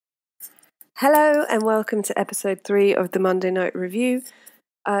Hello and welcome to episode 3 of the Monday Night Review.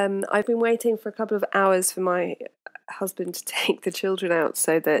 I've been waiting for a couple of hours for my husband to take the children out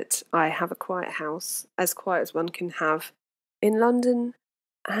so that I have a quiet house, as quiet as one can have in London.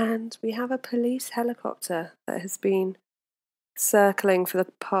 And we have a police helicopter that has been circling for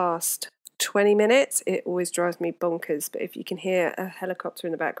the past 20 minutes. It always drives me bonkers, but if you can hear a helicopter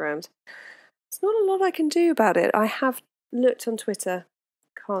in the background, there's not a lot I can do about it. I have looked on Twitter.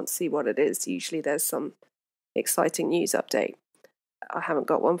 Can't see what it is. Usually there's some exciting news update. I haven't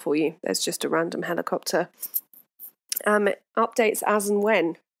got one for you. There's just a random helicopter. Updates as and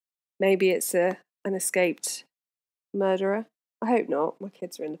when. Maybe it's an escaped murderer. I hope not. My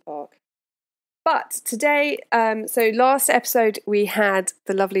kids are in the park. But today, so last episode we had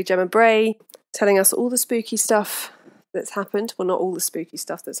the lovely Gemma Bray telling us all the spooky stuff that's happened. Well, not all the spooky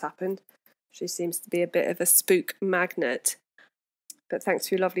stuff that's happened. She seems to be a bit of a spook magnet. But thanks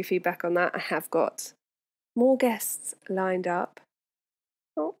for your lovely feedback on that. I have got more guests lined up.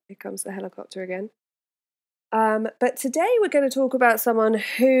 Oh, here comes the helicopter again. But today we're going to talk about someone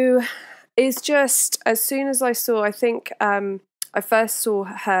who is just, as soon as I saw, I think I first saw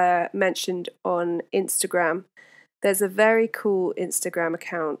her mentioned on Instagram. There's a very cool Instagram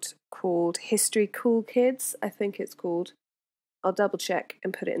account called History Cool Kids, I think it's called. I'll double check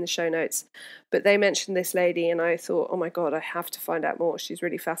and put it in the show notes. But they mentioned this lady and I thought, oh my God, I have to find out more. She's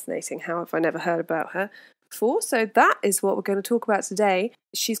really fascinating. How have I never heard about her before? So that is what we're going to talk about today.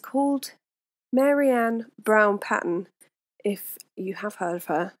 She's called Marianne Brown Patten. If you have heard of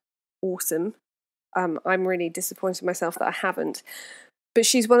her, awesome. I'm really disappointed myself that I haven't. But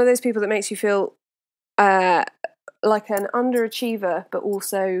she's one of those people that makes you feel like an underachiever, but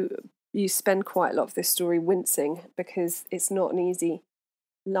also you spend quite a lot of this story wincing because it's not an easy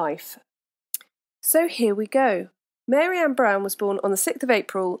life. So here we go. Marianne Brown was born on the 6th of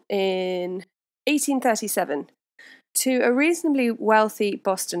April in 1837 to a reasonably wealthy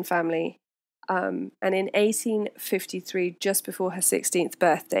Boston family. And in 1853, just before her 16th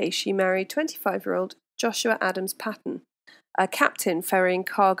birthday, she married 25-year-old Joshua Adams Patten, a captain ferrying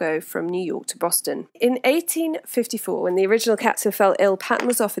cargo from New York to Boston. In 1854, when the original captain fell ill, Patten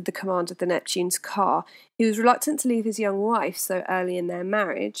was offered the command of the Neptune's car. He was reluctant to leave his young wife so early in their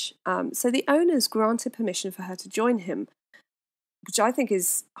marriage, so the owners granted permission for her to join him, which I think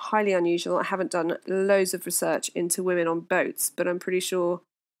is highly unusual. I haven't done loads of research into women on boats, but I'm pretty sure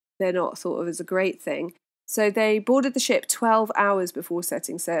they're not thought of as a great thing. So they boarded the ship 12 hours before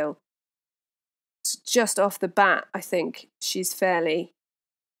setting sail. Just off the bat, I think she's fairly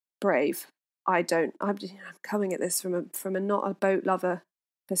brave. I'm coming at this from a not a boat lover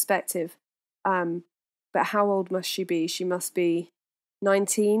perspective. But how old must she be? She must be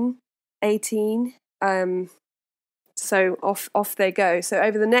 19, 18. So off they go. So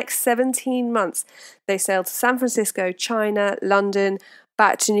over the next 17 months, they sailed to San Francisco, China, London,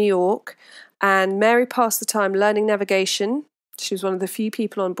 back to New York. And Mary passed the time learning navigation. She was one of the few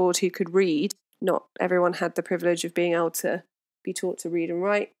people on board who could read. Not everyone had the privilege of being able to be taught to read and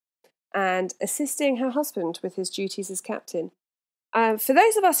write, and assisting her husband with his duties as captain. For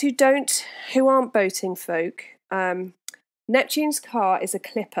those of us who aren't boating folk, Neptune's car is a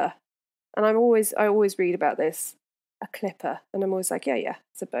clipper, and I always read about this, a clipper, and I'm always like, yeah,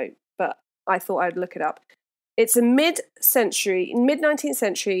 it's a boat, but I thought I'd look it up. It's a mid-19th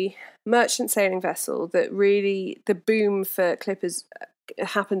century merchant sailing vessel that really, the boom for clippers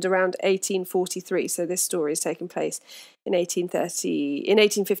happened around 1843, so this story is taking place in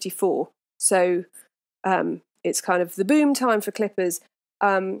 1854. So it's kind of the boom time for clippers,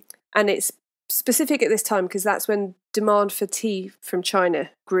 and it's specific at this time because that's when demand for tea from China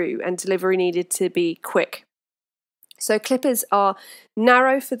grew and delivery needed to be quick. So clippers are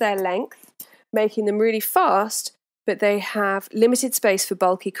narrow for their length, making them really fast, but they have limited space for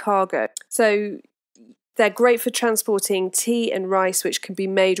bulky cargo. So they're great for transporting tea and rice, which can be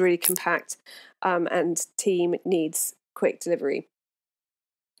made really compact, and tea needs quick delivery.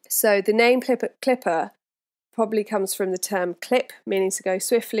 So the name clipper probably comes from the term clip, meaning to go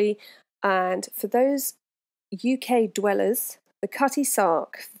swiftly. And for those UK dwellers, the Cutty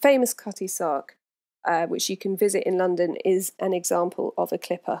Sark, famous Cutty Sark, which you can visit in London, is an example of a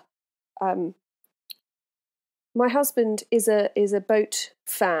clipper. My husband is a boat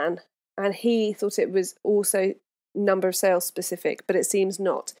fan, and he thought it was also number of sails specific, but it seems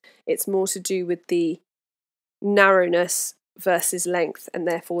not. It's more to do with the narrowness versus length, and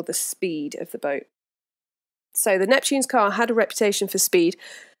therefore the speed of the boat. So the Neptune's car had a reputation for speed,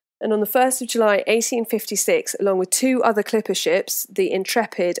 And on the 1st of July, 1856, along with 2 other clipper ships, the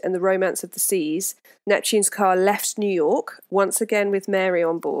Intrepid and the Romance of the Seas, Neptune's car left New York, once again with Mary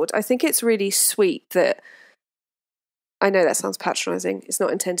on board. I think it's really sweet that, I know that sounds patronising, it's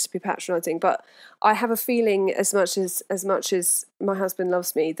not intended to be patronising, but I have a feeling as much as my husband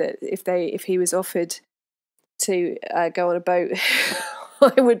loves me, that if he was offered to go on a boat,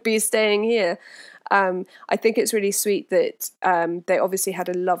 I would be staying here. I think it's really sweet that they obviously had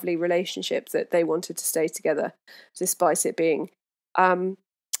a lovely relationship, that they wanted to stay together, despite it being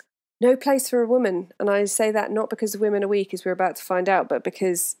no place for a woman. And I say that not because the women are weak, as we're about to find out, but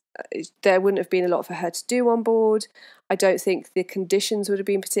because there wouldn't have been a lot for her to do on board. I don't think the conditions would have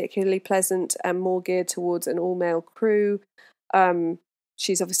been particularly pleasant and more geared towards an all-male crew.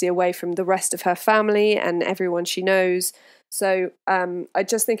 She's obviously away from the rest of her family and everyone she knows. So I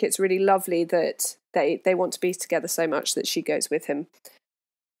just think it's really lovely that they want to be together so much that she goes with him.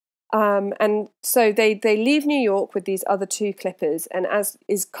 And so they leave New York with these other 2 clippers, and as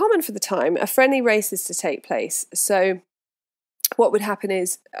is common for the time, a friendly race is to take place. So what would happen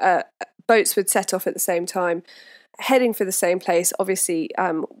is boats would set off at the same time, heading for the same place, obviously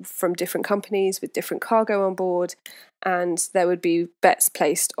from different companies with different cargo on board, and there would be bets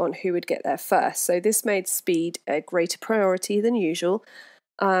placed on who would get there first. So this made speed a greater priority than usual.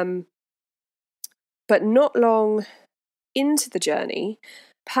 But not long into the journey,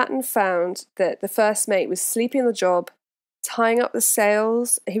 Patten found that the first mate was sleeping on the job, tying up the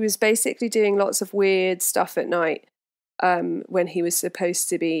sails. He was basically doing lots of weird stuff at night when he was supposed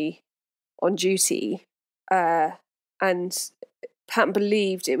to be on duty. And Patten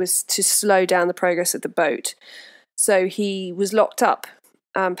believed it was to slow down the progress of the boat. So he was locked up.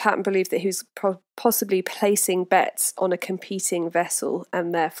 Patten believed that he was possibly placing bets on a competing vessel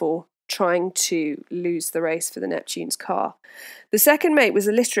and therefore trying to lose the race for the Neptune's car. The second mate was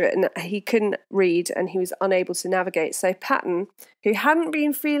illiterate and he couldn't read and he was unable to navigate. So Patten, who hadn't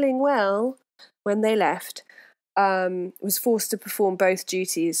been feeling well when they left, was forced to perform both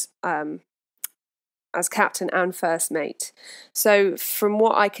duties as captain and first mate. So from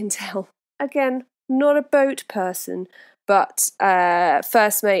what I can tell, again, not a boat person, but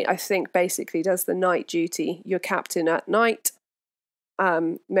first mate, I think, basically does the night duty. You're captain at night,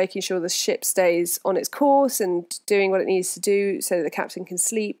 making sure the ship stays on its course and doing what it needs to do so that the captain can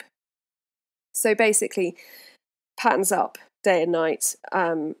sleep. So basically, Patten's up day and night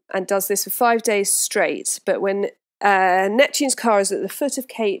and does this for 5 days straight. But when Neptune's car is at the foot of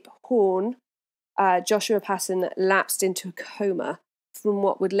Cape Horn, Joshua Patten lapsed into a coma from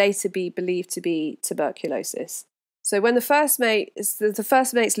what would later be believed to be tuberculosis. So when the first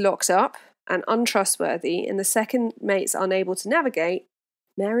mate's locked up and untrustworthy, and the second mate's unable to navigate,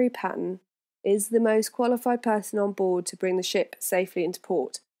 Mary Patten is the most qualified person on board to bring the ship safely into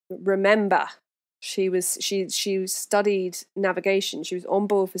port. Remember, she studied navigation. She was on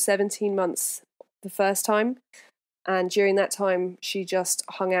board for 17 months the first time, and during that time she just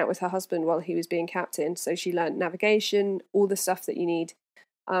hung out with her husband while he was being captain. So she learned navigation, all the stuff that you need.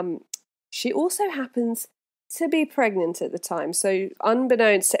 She also happens to be pregnant at the time. So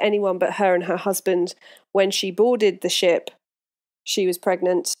unbeknownst to anyone but her and her husband, when she boarded the ship, she was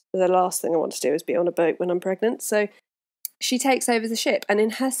pregnant. The last thing I want to do is be on a boat when I'm pregnant. So she takes over the ship, and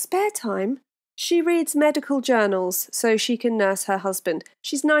in her spare time, she reads medical journals so she can nurse her husband.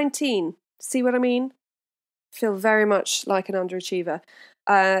 She's 19. See what I mean? Feel very much like an underachiever.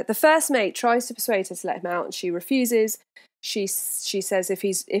 The first mate tries to persuade her to let him out, and she refuses. She says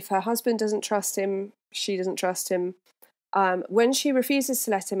if her husband doesn't trust him, she doesn't trust him. When she refuses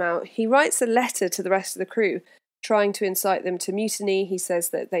to let him out, he writes a letter to the rest of the crew, trying to incite them to mutiny. He says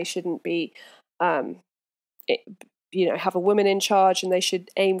that they shouldn't be, have a woman in charge, and they should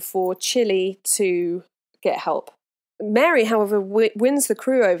aim for Chile to get help. Mary, however, wins the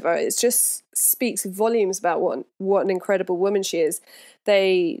crew over. It just speaks volumes about what an incredible woman she is.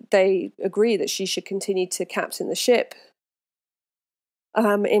 They agree that she should continue to captain the ship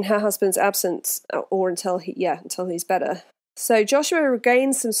in her husband's absence, or until he's better. So Joshua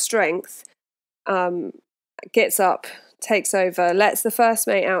regains some strength, gets up, takes over, lets the first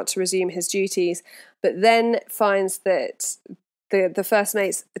mate out to resume his duties, but then finds that the first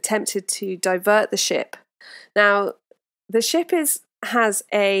mate's attempted to divert the ship. Now, the ship has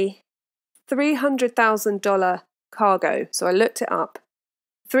a $300,000 cargo. So I looked it up.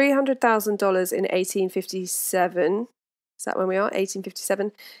 $300,000 in 1857. Is that when we are?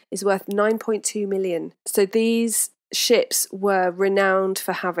 1857 is worth $9.2 million. So these ships were renowned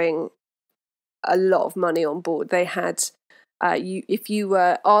for having a lot of money on board. They had, if you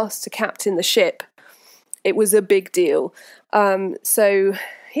were asked to captain the ship, it was a big deal. So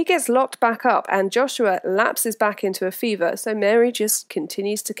he gets locked back up and Joshua lapses back into a fever, so Mary just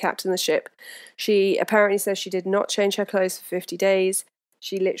continues to captain the ship. She apparently says she did not change her clothes for 50 days.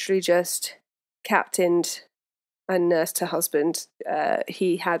 She literally just captained and nursed her husband.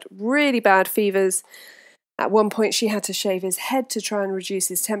 He had really bad fevers. At one point she had to shave his head to try and reduce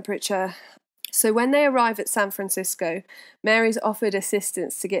his temperature. So when they arrive at San Francisco, Mary's offered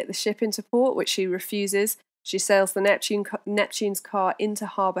assistance to get the ship into port, which she refuses. She sails the Neptune's car into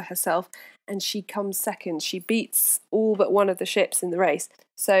harbour herself, and she comes second. She beats all but one of the ships in the race.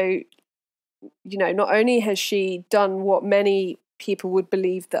 So, not only has she done what many people would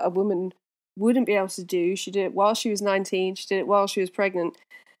believe that a woman wouldn't be able to do, she did it while she was 19, she did it while she was pregnant.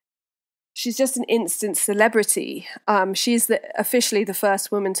 She's just an instant celebrity. She's officially the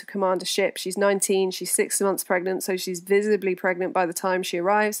first woman to command a ship. She's 19, she's 6 months pregnant, so she's visibly pregnant by the time she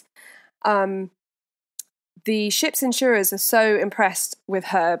arrives. The ship's insurers are so impressed with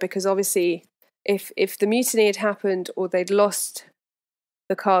her because obviously if the mutiny had happened or they'd lost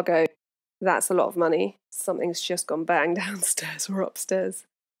the cargo, that's a lot of money. Something's just gone bang downstairs or upstairs.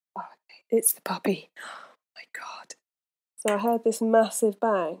 Oh, it's the puppy. Oh my God. So I heard this massive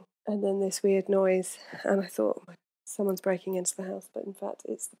bang and then this weird noise and I thought, someone's breaking into the house, but in fact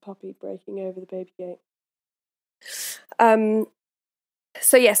it's the puppy breaking over the baby gate.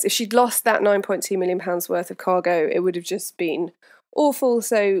 So yes, if she'd lost that £9.2 million worth of cargo, it would have just been awful.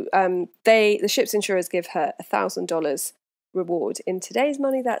 So the ship's insurers give her $1,000 reward. In today's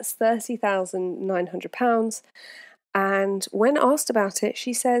money, that's £30,900. And when asked about it,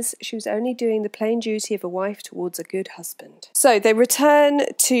 she says she was only doing the plain duty of a wife towards a good husband. So they've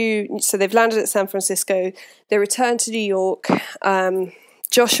landed at San Francisco. They return to New York.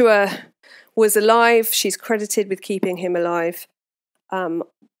 Joshua was alive. She's credited with keeping him alive on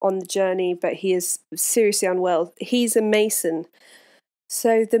the journey, but he is seriously unwell. He's a Mason.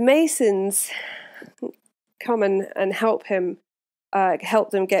 So the Masons come and help him,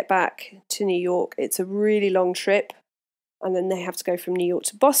 help them get back to New York. It's a really long trip. And then they have to go from New York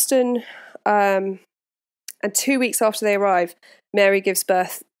to Boston. And 2 weeks after they arrive, Mary gives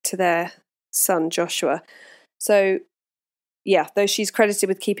birth to their son, Joshua. So, yeah, though she's credited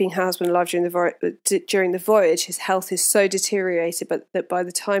with keeping her husband alive during the voyage, his health is so deteriorated but that by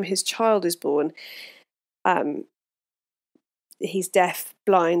the time his child is born, he's deaf,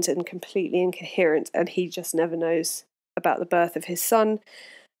 blind, and completely incoherent, and he just never knows about the birth of his son.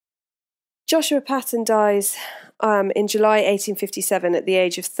 Joshua Patten dies in July 1857 at the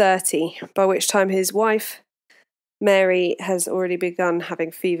age of 30, by which time his wife, Mary, has already begun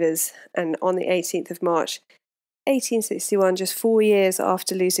having fevers, and on the 18th of March, 1861, just 4 years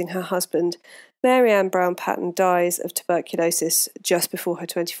after losing her husband, Mary Ann Brown Patten dies of tuberculosis just before her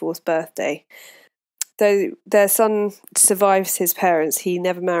 24th birthday. Though their son survives his parents, he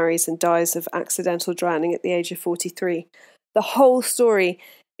never marries and dies of accidental drowning at the age of 43. The whole story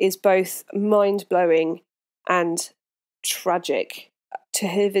is both mind-blowing and tragic. To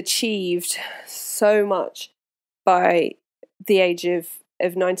have achieved so much by the age of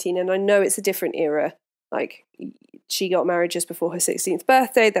 19, and I know it's a different era, like she got married just before her 16th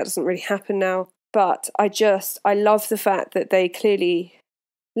birthday, that doesn't really happen now, but I love the fact that they clearly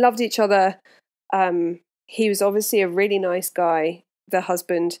loved each other. He was obviously a really nice guy, the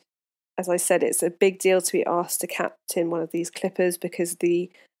husband. As I said, it's a big deal to be asked to captain one of these clippers because the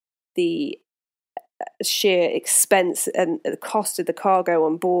sheer expense and the cost of the cargo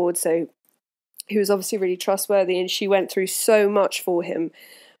on board. So he was obviously really trustworthy and she went through so much for him.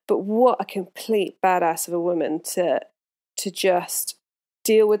 But what a complete badass of a woman to just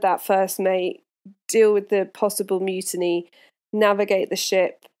deal with that first mate, deal with the possible mutiny, navigate the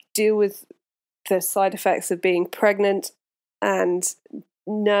ship, deal with the side effects of being pregnant and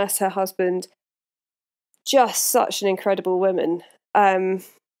nurse her husband. Just such an incredible woman.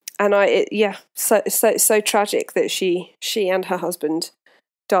 So tragic that she and her husband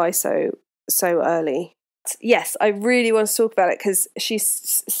die so early. Yes, I really want to talk about it because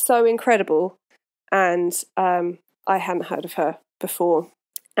she's so incredible, and I hadn't heard of her before,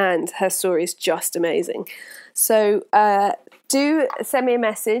 and her story is just amazing. So do send me a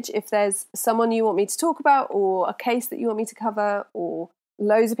message if there's someone you want me to talk about, or a case that you want me to cover, or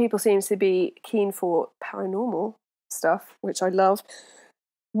loads of people seem to be keen for paranormal stuff, which I love.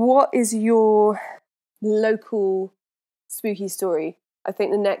 What is your local spooky story? I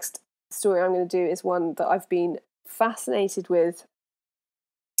think the next story I'm going to do is one that I've been fascinated with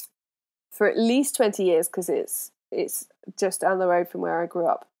for at least 20 years because it's just down the road from where I grew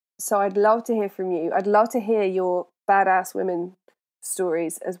up. So I'd love to hear from you. I'd love to hear your badass women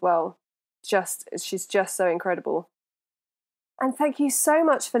stories as well. She's just so incredible. And thank you so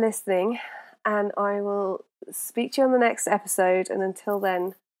much for listening. And I will speak to you on the next episode. And until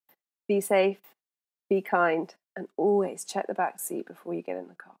then, be safe, be kind, and always check the back seat before you get in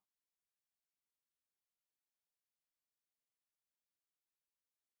the car.